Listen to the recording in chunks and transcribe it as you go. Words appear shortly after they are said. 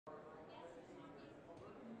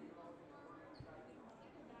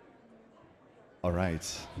All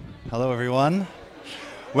right. Hello, everyone.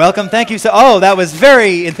 Welcome. Thank you. Oh, that was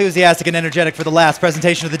very enthusiastic and energetic for the last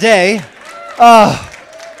presentation of the day. Oh,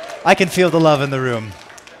 I can feel the love in the room.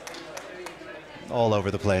 All over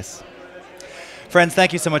the place. Friends,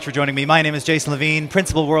 thank you so much for joining me. My name is Jason Levine,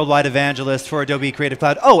 Principal Worldwide Evangelist for Adobe Creative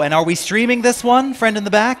Cloud. Oh, and are we streaming this one, friend in the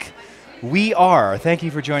back? We are. Thank you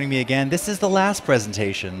for joining me again. This is the last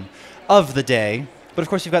presentation of the day. But of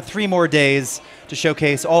course, you've got 3 more days to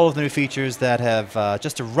showcase all of the new features that have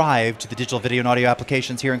just arrived to the digital video and audio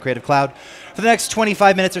applications here in Creative Cloud. For the next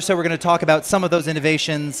 25 minutes or so, we're going to talk about some of those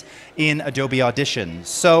innovations in Adobe Audition.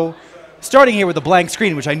 So, starting here with a blank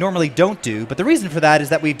screen, which I normally don't do, but the reason for that is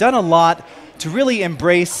that we've done a lot to really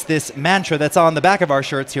embrace this mantra that's on the back of our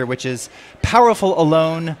shirts here, which is powerful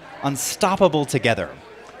alone, unstoppable together.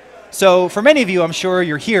 So for many of you, I'm sure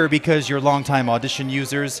you're here because you're longtime Audition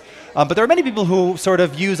users, but there are many people who sort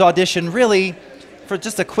of use Audition really for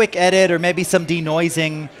just a quick edit or maybe some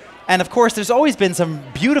denoising. And of course, there's always been some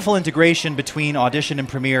beautiful integration between Audition and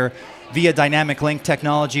Premiere via dynamic link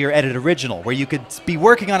technology or Edit Original, where you could be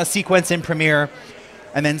working on a sequence in Premiere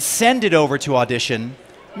and then send it over to Audition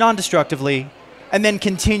non-destructively, and then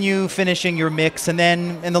continue finishing your mix. And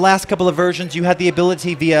then in the last couple of versions, you had the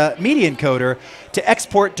ability via Media Encoder to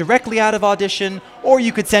export directly out of Audition, or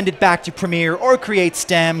you could send it back to Premiere, or create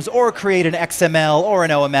stems, or create an XML, or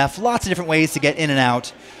an OMF, lots of different ways to get in and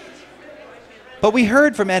out. But we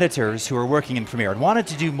heard from editors who are working in Premiere and wanted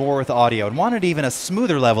to do more with audio and wanted even a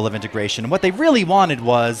smoother level of integration. And what they really wanted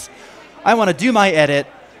was, I want to do my edit,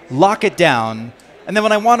 lock it down, and then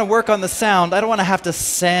when I want to work on the sound, I don't want to have to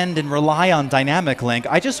send and rely on dynamic link.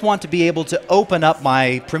 I just want to be able to open up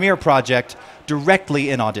my Premiere project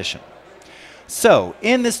directly in Audition. So,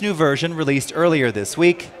 in this new version released earlier this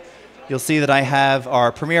week, you'll see that I have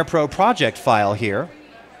our Premiere Pro project file here,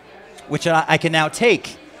 which I can now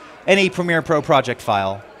take any Premiere Pro project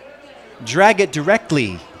file, drag it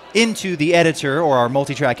directly into the editor or our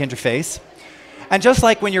multi-track interface, and just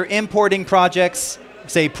like when you're importing projects,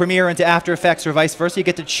 say Premiere into After Effects or vice versa, you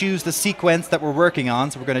get to choose the sequence that we're working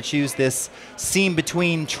on. So we're going to choose this scene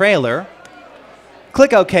between trailer.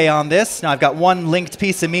 Click OK on this. Now I've got one linked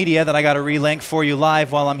piece of media that I got to relink for you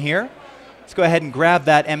live while I'm here. Let's go ahead and grab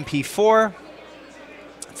that MP4.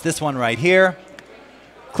 It's this one right here.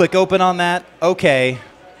 Click open on that. OK.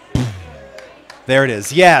 There it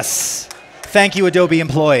is. Yes. Thank you, Adobe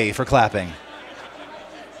employee, for clapping.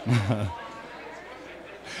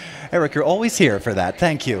 Eric, you're always here for that.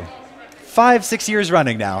 Thank you. 5, 6 years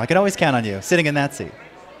running now. I can always count on you, sitting in that seat.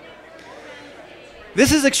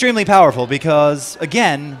 This is extremely powerful because,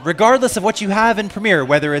 again, regardless of what you have in Premiere,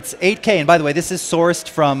 whether it's 8K, and by the way, this is sourced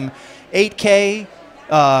from 8K,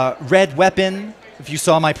 Red Weapon, if you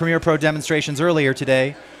saw my Premiere Pro demonstrations earlier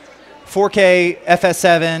today, 4K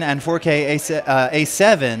FS7 and 4K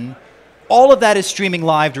A7, all of that is streaming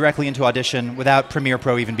live directly into Audition without Premiere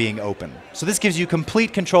Pro even being open. So this gives you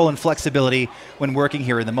complete control and flexibility when working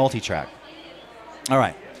here in the multi-track. All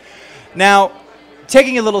right. Now,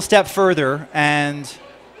 taking a little step further and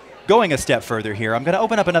going a step further here, I'm going to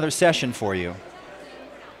open up another session for you.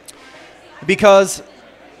 Because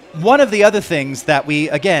one of the other things that we,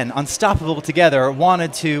 again, Unstoppable Together,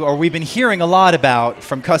 wanted to, or we've been hearing a lot about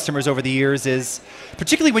from customers over the years is,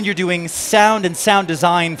 particularly when you're doing sound and sound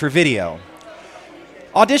design for video.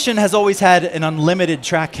 Audition has always had an unlimited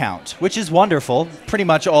track count, which is wonderful. Pretty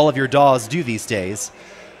much all of your DAWs do these days.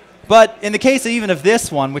 But in the case even of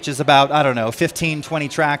this one, which is about, I don't know, 15, 20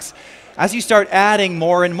 tracks, as you start adding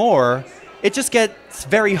more and more, it just gets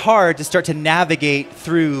very hard to start to navigate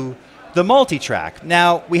through the multi-track.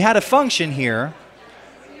 Now, we had a function here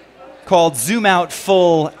called Zoom Out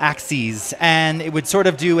Full Axes, and it would sort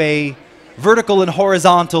of do a vertical and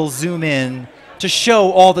horizontal zoom in to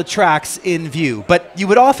show all the tracks in view. But you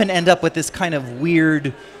would often end up with this kind of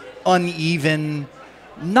weird, uneven,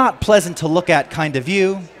 not pleasant to look at kind of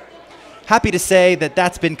view. Happy to say that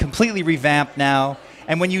that's been completely revamped now.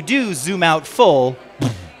 And when you do zoom out full,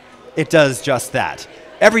 it does just that.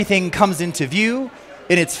 Everything comes into view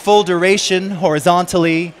in its full duration,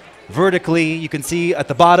 horizontally, vertically. You can see at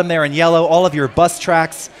the bottom there in yellow all of your bus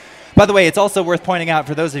tracks. By the way, it's also worth pointing out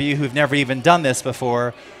for those of you who've never even done this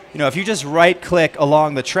before, if you just right-click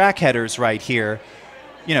along the track headers right here,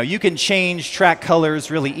 you can change track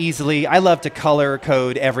colors really easily. I love to color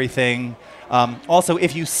code everything. Also,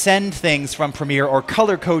 if you send things from Premiere or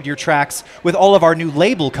color code your tracks with all of our new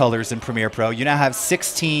label colors in Premiere Pro, you now have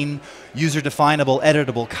 16 user-definable,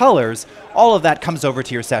 editable colors. All of that comes over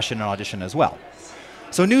to your session in Audition as well.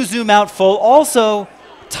 So new zoom out full. Also,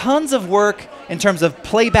 tons of work in terms of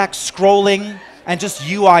playback scrolling and just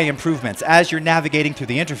UI improvements as you're navigating through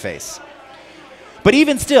the interface. But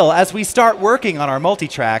even still, as we start working on our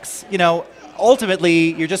multi-tracks, you know,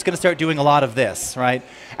 ultimately, you're just going to start doing a lot of this, right?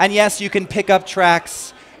 And yes, you can pick up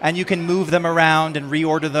tracks, and you can move them around and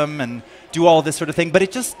reorder them and do all this sort of thing, but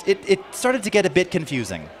it started to get a bit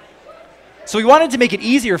confusing. So we wanted to make it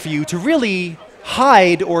easier for you to really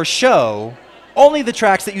hide or show only the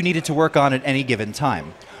tracks that you needed to work on at any given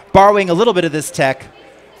time, borrowing a little bit of this tech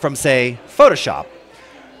from, say, Photoshop.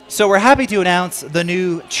 So we're happy to announce the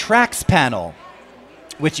new Tracks panel,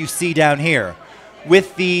 which you see down here,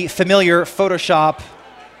 with the familiar Photoshop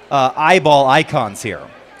eyeball icons here.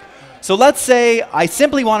 So let's say I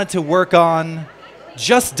simply wanted to work on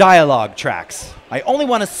just dialogue tracks. I only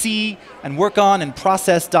want to see and work on and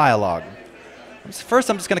process dialogue. First,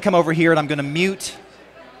 I'm just going to come over here and I'm going to mute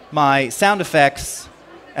my sound effects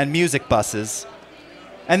and music buses.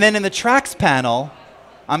 And then in the Tracks panel,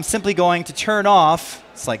 I'm simply going to turn off,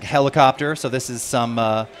 it's like helicopter, so this is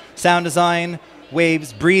some sound design,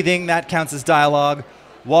 waves, breathing, that counts as dialogue,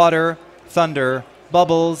 water, thunder,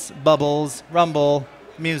 bubbles, bubbles, rumble,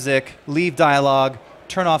 music, leave dialogue,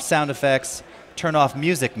 turn off sound effects, turn off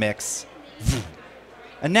music mix.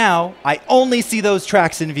 And now I only see those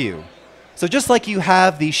tracks in view. So just like you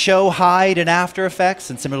have the show, hide in After Effects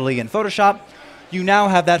and similarly in Photoshop, you now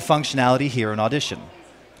have that functionality here in Audition.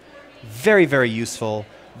 Very, very useful,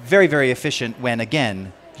 very, very efficient when,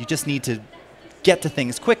 again, you just need to get to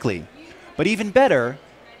things quickly. But even better,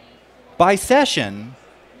 by session,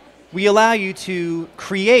 we allow you to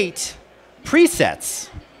create presets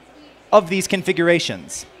of these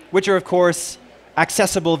configurations, which are, of course,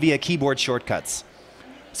 accessible via keyboard shortcuts.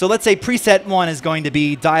 So let's say preset 1 is going to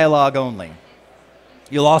be dialogue only.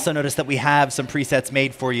 You'll also notice that we have some presets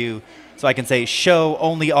made for you. So I can say show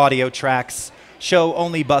only audio tracks, show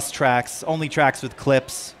only bus tracks, only tracks with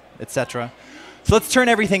clips, etc. So let's turn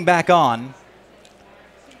everything back on.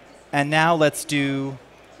 And now let's do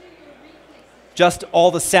just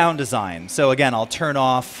all the sound design. So again, I'll turn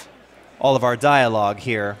off all of our dialogue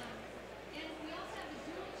here.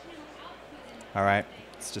 All right,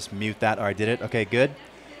 let's just mute that. All right, did it? OK, good.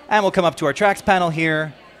 And we'll come up to our Tracks panel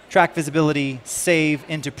here, track visibility, save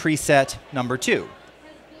into preset number 2.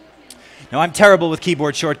 Now, I'm terrible with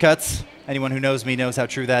keyboard shortcuts. Anyone who knows me knows how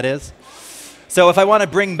true that is. So if I want to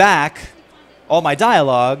bring back all my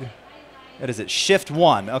dialogue, what is it, Shift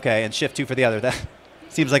 1, OK, and Shift 2 for the other. That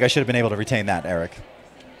seems like I should have been able to retain that, Eric.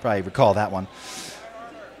 Probably recall that one.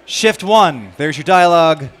 Shift 1, there's your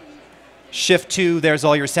dialogue. Shift 2, there's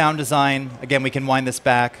all your sound design. Again, we can wind this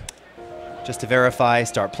back just to verify,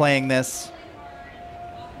 start playing this.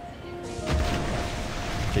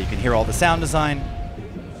 So you can hear all the sound design.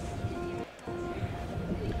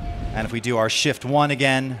 And if we do our Shift 1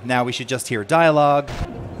 again, now we should just hear dialogue.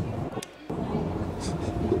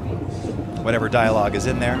 Whatever dialogue is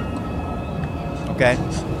in there. OK.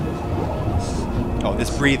 Oh,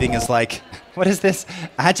 this breathing is like, what is this?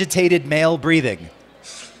 Agitated male breathing.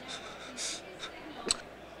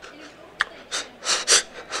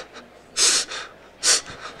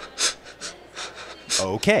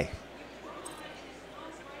 OK.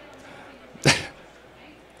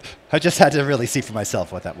 I just had to really see for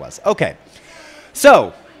myself what that was. OK.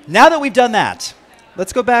 So now that we've done that,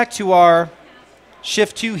 let's go back to our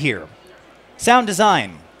Shift 2 here. Sound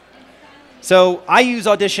design. So I use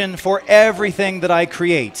Audition for everything that I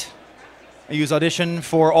create. I use Audition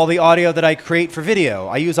for all the audio that I create for video.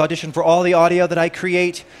 I use Audition for all the audio that I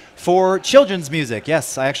create for children's music.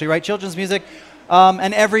 Yes, I actually write children's music.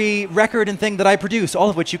 And every record and thing that I produce, all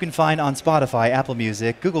of which you can find on Spotify, Apple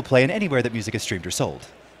Music, Google Play, and anywhere that music is streamed or sold.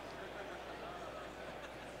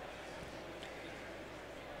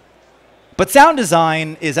 But sound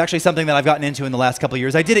design is actually something that I've gotten into in the last couple of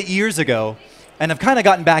years. I did it years ago, and I've kind of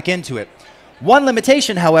gotten back into it. One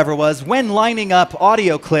limitation, however, was when lining up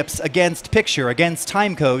audio clips against picture, against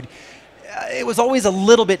timecode, it was always a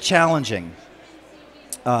little bit challenging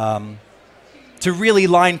to really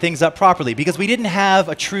line things up properly, because we didn't have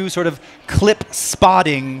a true sort of clip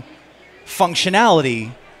spotting functionality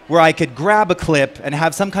where I could grab a clip and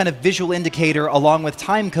have some kind of visual indicator along with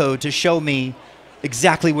timecode to show me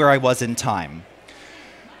exactly where I was in time.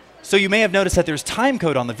 So you may have noticed that there's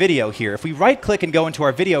timecode on the video here. If we right-click and go into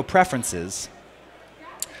our video preferences,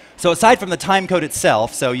 so aside from the timecode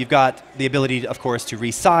itself, so you've got the ability, of course, to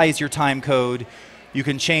resize your timecode. You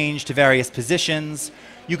can change to various positions.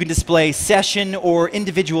 You can display session or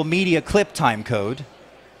individual media clip timecode.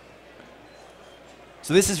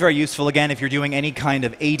 So this is very useful, again, if you're doing any kind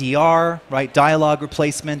of ADR, right, dialogue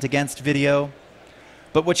replacement against video.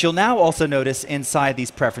 But what you'll now also notice inside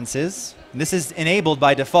these preferences, and this is enabled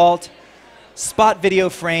by default, spot video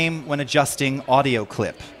frame when adjusting audio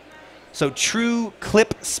clip. So true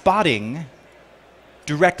clip spotting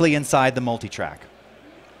directly inside the multitrack.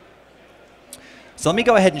 So let me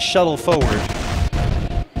go ahead and shuttle forward.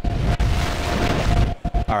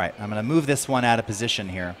 All right, I'm going to move this one out of position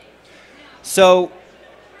here. So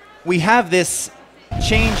we have this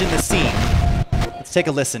change in the scene. Let's take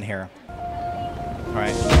a listen here. All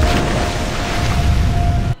right.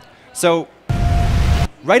 So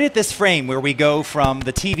right at this frame where we go from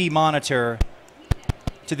the TV monitor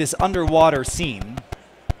to this underwater scene,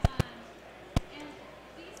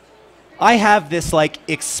 I have this like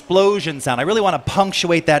explosion sound. I really want to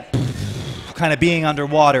punctuate that kind of being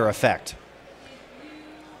underwater effect.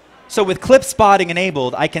 So with clip spotting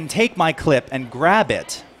enabled, I can take my clip and grab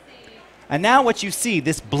it. And now what you see,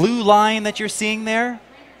 this blue line that you're seeing there,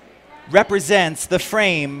 represents the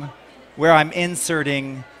frame where I'm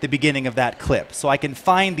inserting the beginning of that clip. So I can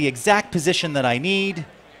find the exact position that I need,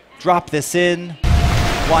 drop this in,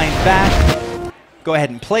 wind back, go ahead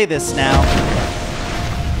and play this now.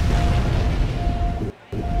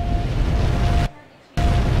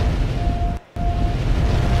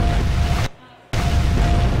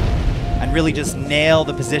 And really just nail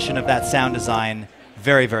the position of that sound design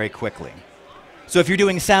very, very quickly. So if you're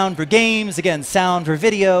doing sound for games, again, sound for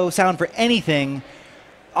video, sound for anything,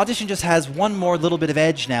 Audition just has one more little bit of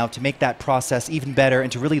edge now to make that process even better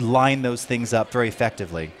and to really line those things up very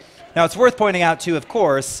effectively. Now, it's worth pointing out, too, of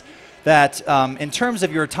course, that in terms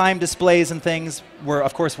of your time displays and things, we're,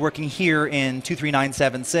 of course, working here in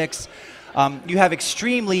 23976. You have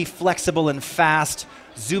extremely flexible and fast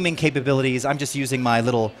zooming capabilities. I'm just using my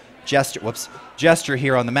little gesture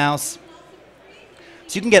here on the mouse.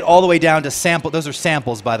 So you can get all the way down to sample. Those are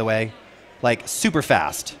samples, by the way, like super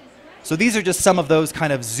fast. So these are just some of those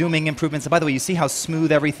kind of zooming improvements. And by the way, you see how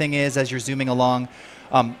smooth everything is as you're zooming along,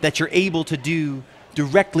 that you're able to do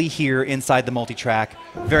directly here inside the multitrack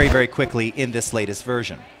very, very quickly in this latest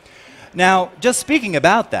version. Now, just speaking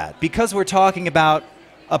about that, because we're talking about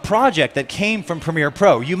a project that came from Premiere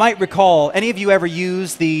Pro, you might recall, any of you ever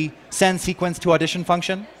use the send sequence to Audition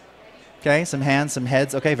function? Okay, some hands, some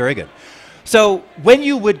heads. Okay, very good. So when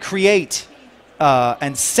you would create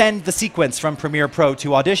and send the sequence from Premiere Pro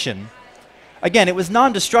to Audition, again, it was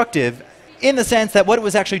non-destructive in the sense that what it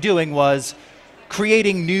was actually doing was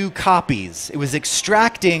creating new copies. It was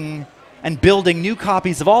extracting and building new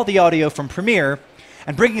copies of all the audio from Premiere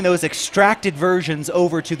and bringing those extracted versions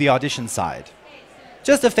over to the Audition side.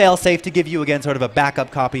 Just a fail-safe to give you, again, sort of a backup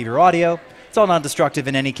copy of your audio. It's all non-destructive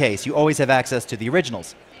in any case. You always have access to the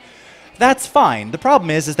originals. That's fine. The problem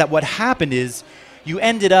is that what happened is you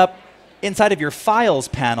ended up inside of your Files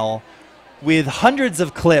panel with hundreds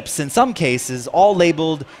of clips, in some cases, all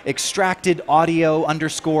labeled extracted audio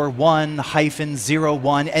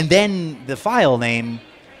 _1-01, and then the file name.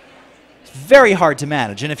 Very hard to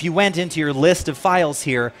manage. And if you went into your list of files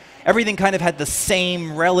here, everything kind of had the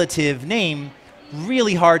same relative name.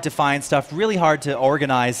 Really hard to find stuff, really hard to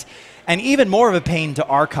organize, and even more of a pain to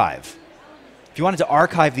archive. If you wanted to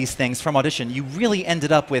archive these things from Audition, you really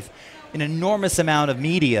ended up with an enormous amount of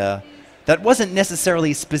media that wasn't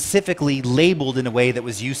necessarily specifically labeled in a way that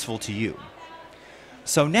was useful to you.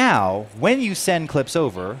 So now, when you send clips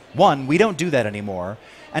over, one, we don't do that anymore,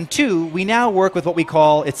 and two, we now work with what we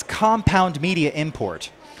call its compound media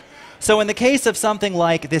import. So in the case of something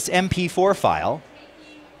like this MP4 file,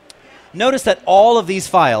 notice that all of these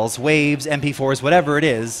files, waves, MP4s, whatever it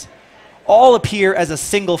is, all appear as a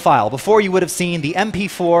single file. Before, you would have seen the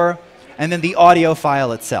MP4 and then the audio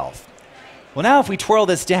file itself. Well, now if we twirl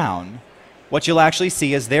this down, what you'll actually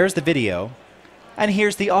see is there's the video, and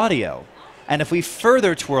here's the audio. And if we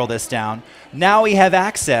further twirl this down, now we have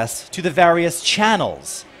access to the various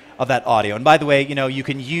channels of that audio. And by the way, you know, you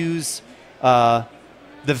can use the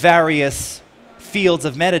various fields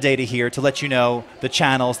of metadata here to let you know the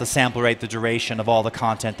channels, the sample rate, the duration of all the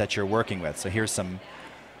content that you're working with. So here's some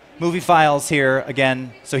movie files here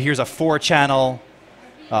again. So here's a 4-channel,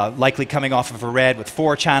 likely coming off of a red with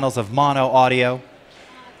 4 channels of mono audio.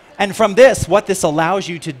 And from this, what this allows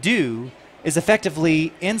you to do is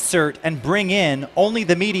effectively insert and bring in only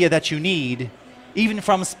the media that you need, even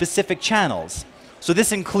from specific channels. So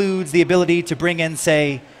this includes the ability to bring in,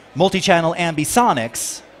 say, multi-channel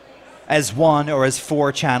ambisonics as 1 or as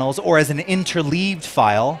 4 channels, or as an interleaved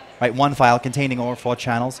file, right, 1 file containing over 4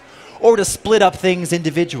 channels, or to split up things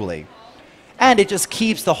individually. And it just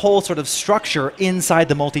keeps the whole sort of structure inside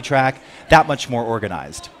the multitrack that much more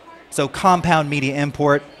organized. So compound media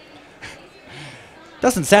import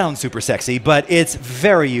doesn't sound super sexy, but it's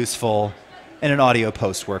very useful in an audio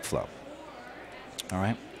post workflow. All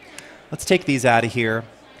right, let's take these out of here,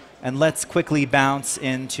 and let's quickly bounce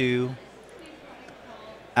into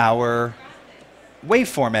our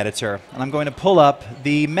waveform editor, and I'm going to pull up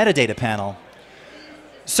the metadata panel.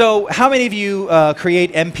 So how many of you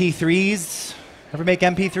create MP3s? Ever make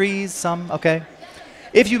MP3s? Some? OK.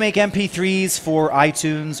 If you make MP3s for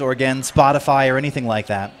iTunes or, again, Spotify or anything like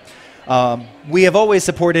that, we have always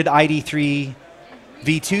supported ID3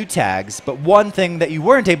 V2 tags, but one thing that you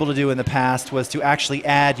weren't able to do in the past was to actually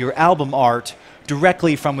add your album art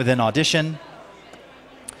directly from within Audition.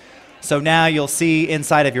 So now you'll see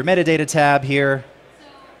inside of your metadata tab here,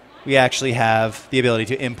 we actually have the ability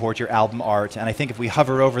to import your album art. And I think if we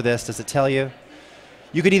hover over this, does it tell you?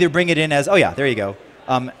 You could either bring it in as, oh yeah, there you go,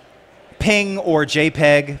 PNG or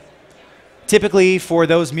JPEG. Typically, for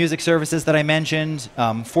those music services that I mentioned,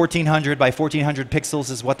 1400 by 1400 pixels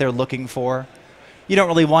is what they're looking for. You don't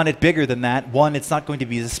really want it bigger than that. One, it's not going to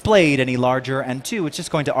be displayed any larger, and two, it's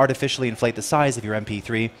just going to artificially inflate the size of your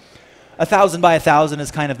MP3. 1000 by 1000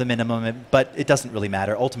 is kind of the minimum, but it doesn't really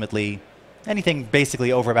matter. Ultimately, anything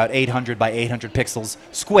basically over about 800 by 800 pixels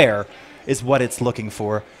square is what it's looking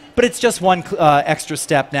for. But it's just one extra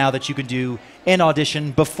step now that you can do in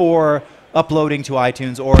Audition before uploading to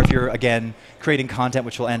iTunes, or if you're, again, creating content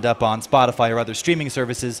which will end up on Spotify or other streaming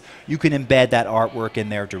services, you can embed that artwork in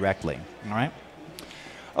there directly. All right?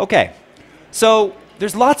 OK. So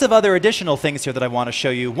there's lots of other additional things here that I want to show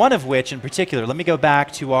you, one of which in particular, let me go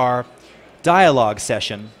back to our dialogue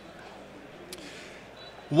session.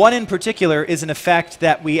 One in particular is an effect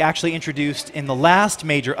that we actually introduced in the last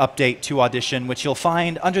major update to Audition, which you'll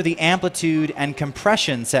find under the amplitude and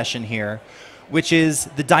compression session here, which is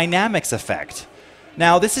the dynamics effect.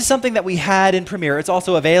 Now, this is something that we had in Premiere. It's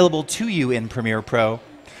also available to you in Premiere Pro.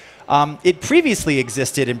 It previously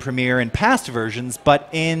existed in Premiere in past versions, but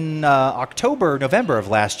in October, November of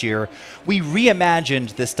last year, we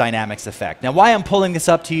reimagined this dynamics effect. Now, why I'm pulling this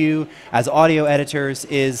up to you as audio editors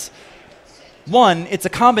is, one, it's a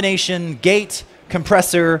combination gate,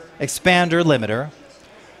 compressor, expander, limiter.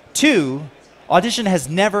 Two, Audition has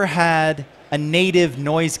never had a native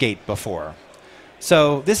noise gate before.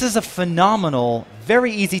 So this is a phenomenal,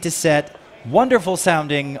 very easy to set, wonderful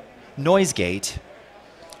sounding noise gate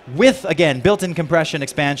with, again, built-in compression,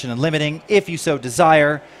 expansion, and limiting, if you so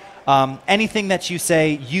desire. Anything that you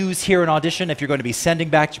say use here in Audition, if you're going to be sending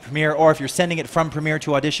back to Premiere, or if you're sending it from Premiere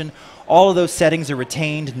to Audition, all of those settings are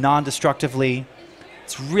retained non-destructively.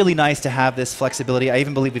 It's really nice to have this flexibility. I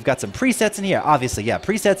even believe we've got some presets in here. Obviously, yeah,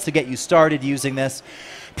 presets to get you started using this.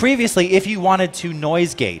 Previously, if you wanted to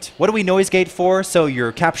noise gate, what do we noise gate for? So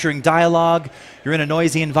you're capturing dialogue, you're in a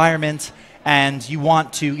noisy environment, and you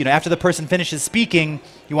want to, after the person finishes speaking,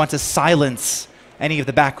 you want to silence any of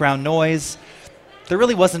the background noise. There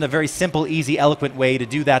really wasn't a very simple, easy, eloquent way to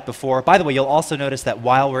do that before. By the way, you'll also notice that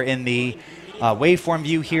while we're in the waveform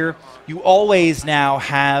view here, you always now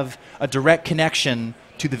have a direct connection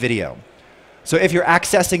to the video. So if you're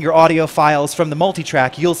accessing your audio files from the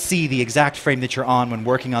multitrack, you'll see the exact frame that you're on when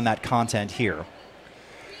working on that content here.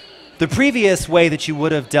 The previous way that you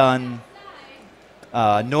would have done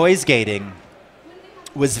noise gating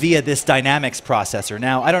was via this dynamics processor.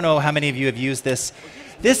 Now, I don't know how many of you have used this.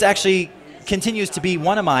 This actually continues to be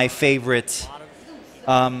one of my favorite.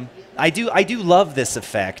 I do love this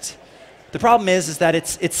effect. The problem is that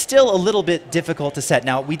it's still a little bit difficult to set.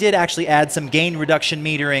 Now, we did actually add some gain reduction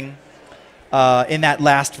metering in that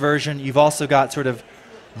last version. You've also got sort of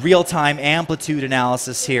real-time amplitude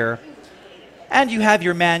analysis here. And you have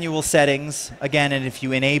your manual settings. Again, and if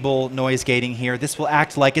you enable noise gating here, this will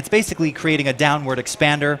act like it's basically creating a downward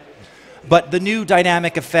expander. But the new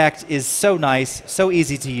dynamic effect is so nice, so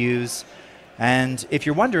easy to use. And if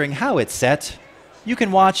you're wondering how it's set, you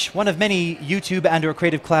can watch one of many YouTube and/or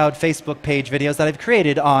Creative Cloud Facebook page videos that I've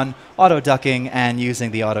created on auto-ducking and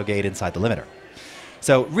using the auto gate inside the limiter.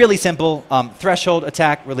 So really simple, threshold,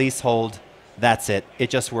 attack, release, hold, that's it.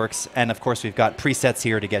 It just works. And of course, we've got presets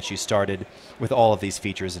here to get you started with all of these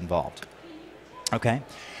features involved. Okay.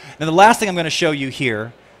 Now the last thing I'm going to show you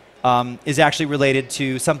here is actually related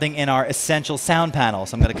to something in our essential sound panel.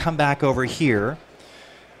 So I'm going to come back over here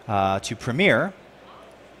to Premiere.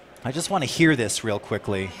 I just want to hear this real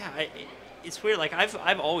quickly. Yeah, it's weird. Like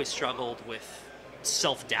I've always struggled with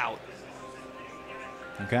self-doubt.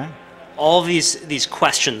 Okay. All of these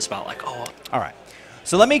questions about like, oh. All right.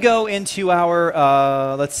 So let me go into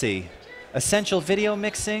our, let's see, essential video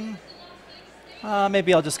mixing.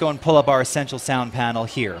 Maybe I'll just go and pull up our essential sound panel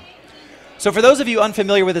here. So for those of you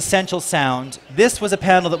unfamiliar with essential sound, this was a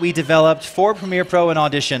panel that we developed for Premiere Pro and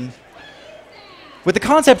Audition with the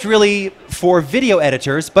concept really for video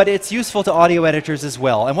editors, but it's useful to audio editors as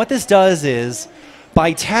well. And what this does is,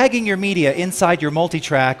 by tagging your media inside your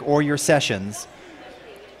multitrack or your sessions,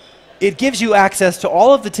 it gives you access to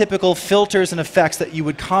all of the typical filters and effects that you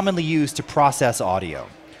would commonly use to process audio.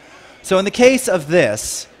 So in the case of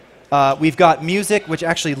this, we've got music, which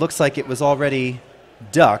actually looks like it was already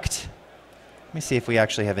ducked. Let me see if we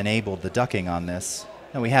actually have enabled the ducking on this.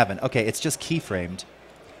 No, we haven't. OK, it's just keyframed.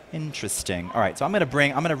 Interesting. All right, so I'm going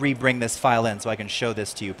to re-bring this file in so I can show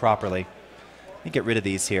this to you properly. Let me get rid of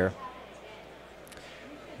these here.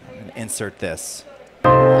 I'm going to insert this.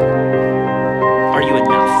 Are you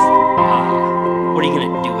enough? What are you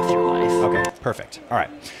going to do with your life? OK, perfect. All right.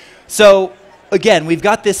 So again, we've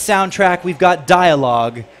got this soundtrack, we've got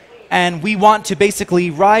dialogue, and we want to basically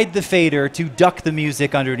ride the fader to duck the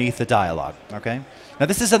music underneath the dialogue. Okay? Now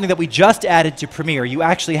this is something that we just added to Premiere. You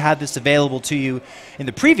actually had this available to you in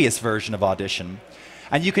the previous version of Audition.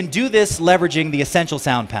 And you can do this leveraging the Essential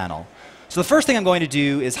Sound panel. So the first thing I'm going to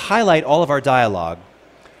do is highlight all of our dialogue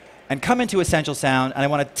and come into Essential Sound, and I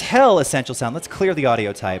want to tell Essential Sound, let's clear the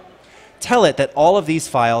audio type, tell it that all of these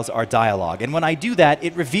files are dialogue. And when I do that,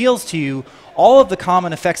 it reveals to you all of the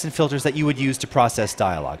common effects and filters that you would use to process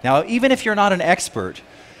dialogue. Now, even if you're not an expert,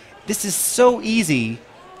 this is so easy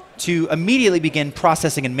to immediately begin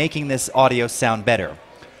processing and making this audio sound better.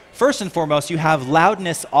 First and foremost, you have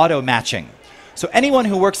loudness auto matching. So anyone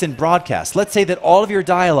who works in broadcast, let's say that all of your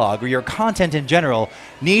dialogue or your content in general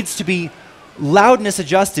needs to be loudness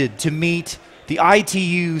adjusted to meet the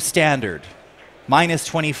ITU standard,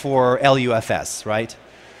 -24 LUFS, right?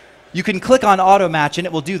 You can click on auto match and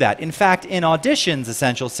it will do that. In fact, in Audition's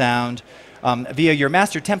Essential Sound, via your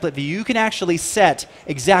master template view, you can actually set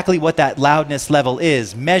exactly what that loudness level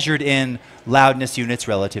is, measured in loudness units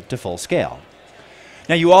relative to full scale.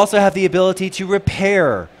 Now you also have the ability to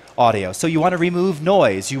repair audio. So you want to remove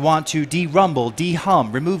noise, you want to de-rumble,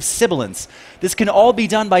 de-hum, remove sibilance. This can all be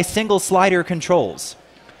done by single slider controls.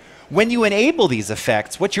 When you enable these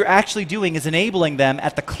effects, what you're actually doing is enabling them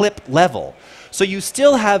at the clip level. So you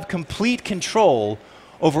still have complete control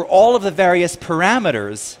over all of the various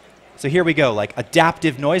parameters. So here we go, like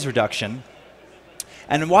adaptive noise reduction.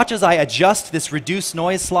 And watch as I adjust this reduce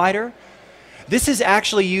noise slider. This is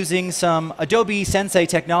actually using some Adobe Sensei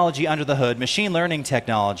technology under the hood, machine learning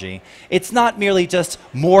technology. It's not merely just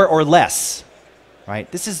more or less, right?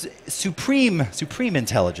 This is supreme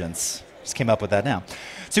intelligence. Just came up with that now.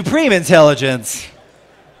 Supreme intelligence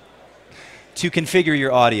to configure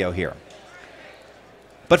your audio here.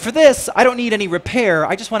 But for this, I don't need any repair.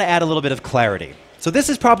 I just want to add a little bit of clarity. So this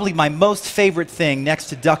is probably my most favorite thing next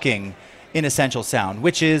to ducking in Essential Sound,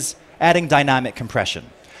 which is adding dynamic compression.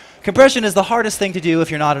 Compression is the hardest thing to do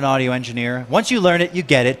if you're not an audio engineer. Once you learn it, you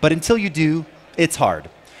get it, but until you do, it's hard.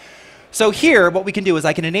 So here, what we can do is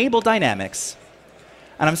I can enable dynamics,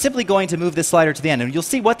 and I'm simply going to move this slider to the end. And you'll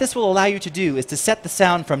see what this will allow you to do is to set the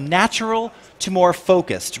sound from natural to more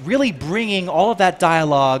focused, really bringing all of that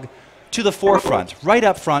dialogue to the forefront, right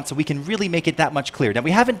up front, so we can really make it that much clearer. Now,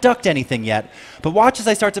 we haven't ducked anything yet, but watch as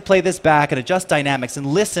I start to play this back and adjust dynamics and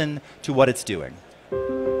listen to what it's doing.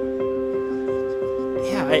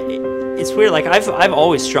 Yeah, it's weird. Like I've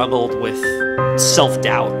always struggled with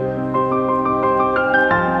self-doubt.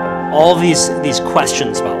 All these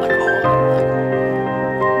questions about like,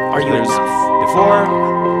 are you enough? Before.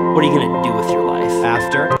 What are you going to do with your life?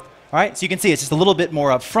 After. All right, so you can see it's just a little bit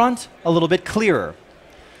more up front, a little bit clearer.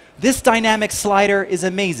 This dynamic slider is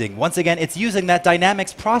amazing. Once again, it's using that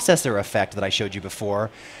dynamics processor effect that I showed you before.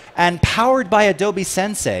 And powered by Adobe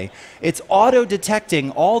Sensei, it's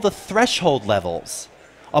auto-detecting all the threshold levels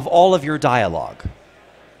of all of your dialogue.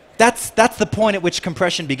 That's the point at which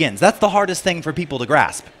compression begins. That's the hardest thing for people to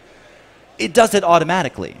grasp. It does it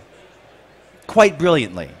automatically, quite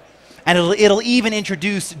brilliantly. And it'll even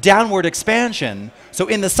introduce downward expansion, so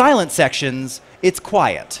in the silent sections, it's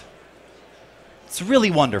quiet. It's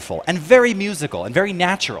really wonderful and very musical and very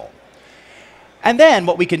natural. And then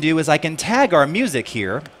what we can do is I can tag our music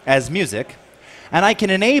here as music, and I can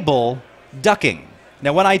enable ducking.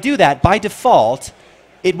 Now when I do that, by default,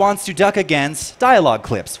 it wants to duck against dialogue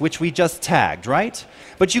clips, which we just tagged, right?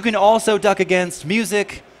 But you can also duck against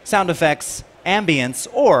music, sound effects, ambience,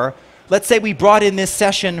 or let's say we brought in this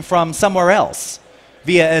session from somewhere else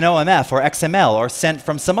via an OMF or XML, or sent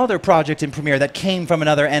from some other project in Premiere that came from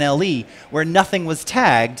another NLE where nothing was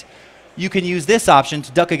tagged. You can use this option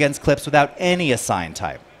to duck against clips without any assigned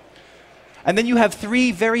type. And then you have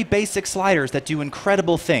three very basic sliders that do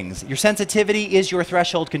incredible things. Your sensitivity is your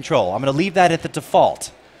threshold control. I'm going to leave that at the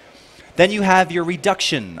default. Then you have your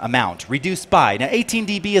reduction amount, reduced by. Now 18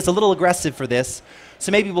 dB is a little aggressive for this,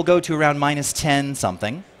 so maybe we'll go to around -10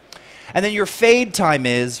 something. And then your fade time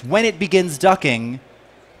is when it begins ducking,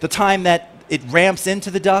 the time that it ramps into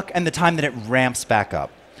the duck and the time that it ramps back up.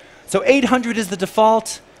 So 800 is the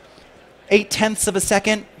default. 8/10 of a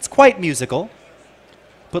second. It's quite musical.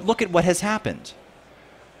 But look at what has happened.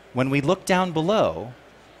 When we look down below,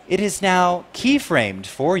 it is now keyframed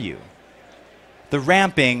for you. The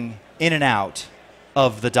ramping in and out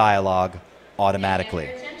of the dialogue automatically.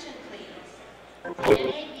 Your attention, please. The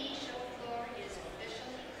NAB show floor is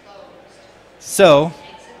officially closed. So, Exit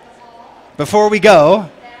the hall. before we go,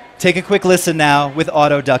 take a quick listen now with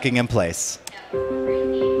auto ducking in place. Have a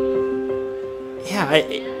great evening. Yeah,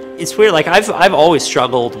 it's weird. Like I've always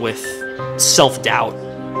struggled with self-doubt.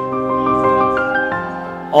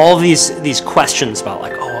 All these questions about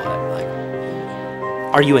like,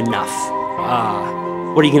 are you enough?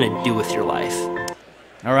 What are you gonna do with your life?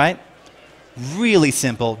 All right? Really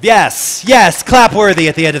simple. Yes, yes, clap worthy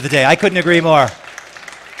at the end of the day. I couldn't agree more.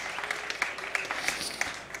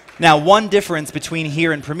 Now, one difference between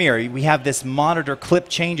here and Premiere, we have this monitor clip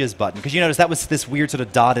changes button, because you notice that was this weird sort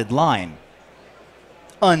of dotted line.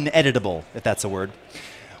 Uneditable, if that's a word.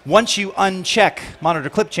 Once you uncheck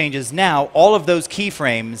monitor clip changes, now all of those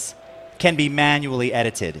keyframes can be manually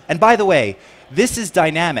edited. And by the way, this is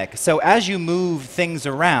dynamic, so as you move things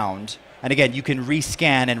around, and again, you can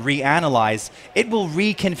rescan and reanalyze, it will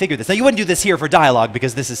reconfigure this. Now, you wouldn't do this here for dialogue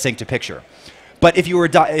because this is synced to picture. But if you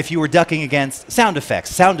were ducking against sound effects,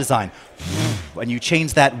 sound design, and you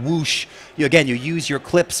change that whoosh, you use your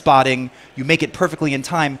clip spotting, you make it perfectly in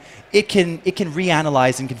time, it can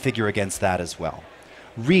reanalyze and configure against that as well.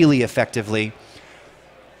 Really effectively.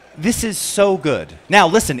 This is so good. Now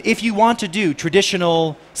listen, if you want to do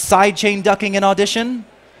traditional sidechain ducking in Audition,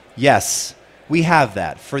 yes, we have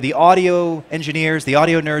that. For the audio engineers, the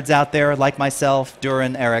audio nerds out there like myself,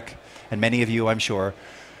 Duran, Eric, and many of you, I'm sure,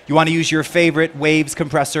 you want to use your favorite waves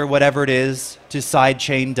compressor, whatever it is, to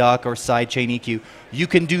sidechain duck or sidechain EQ, you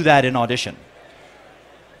can do that in Audition.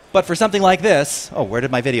 But for something like this, oh, where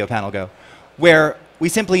did my video panel go? Where we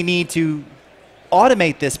simply need to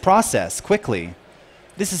automate this process quickly,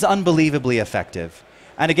 this is unbelievably effective.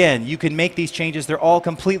 And again, you can make these changes. They're all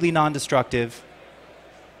completely non-destructive.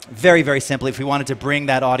 Very, very simply. If we wanted to bring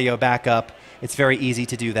that audio back up, it's very easy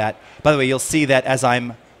to do that. By the way, you'll see that as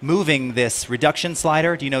I'm moving this reduction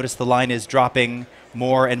slider, do you notice the line is dropping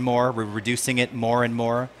more and more? We're reducing it more and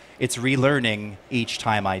more. It's relearning each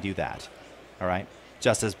time I do that. All right?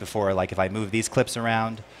 Just as before, like if I move these clips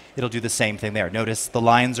around, it'll do the same thing there. Notice the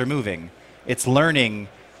lines are moving. It's learning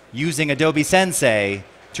using Adobe Sensei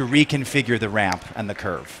to reconfigure the ramp and the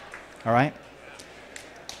curve. All right?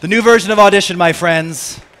 The new version of Audition, my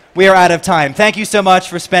friends. We are out of time. Thank you so much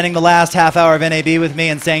for spending the last half hour of NAB with me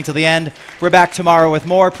and staying till the end. We're back tomorrow with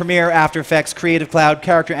more Premiere, After Effects, Creative Cloud,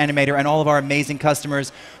 Character Animator, and all of our amazing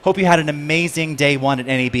customers. Hope you had an amazing day one at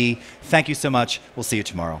NAB. Thank you so much. We'll see you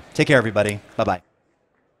tomorrow. Take care, everybody. Bye-bye.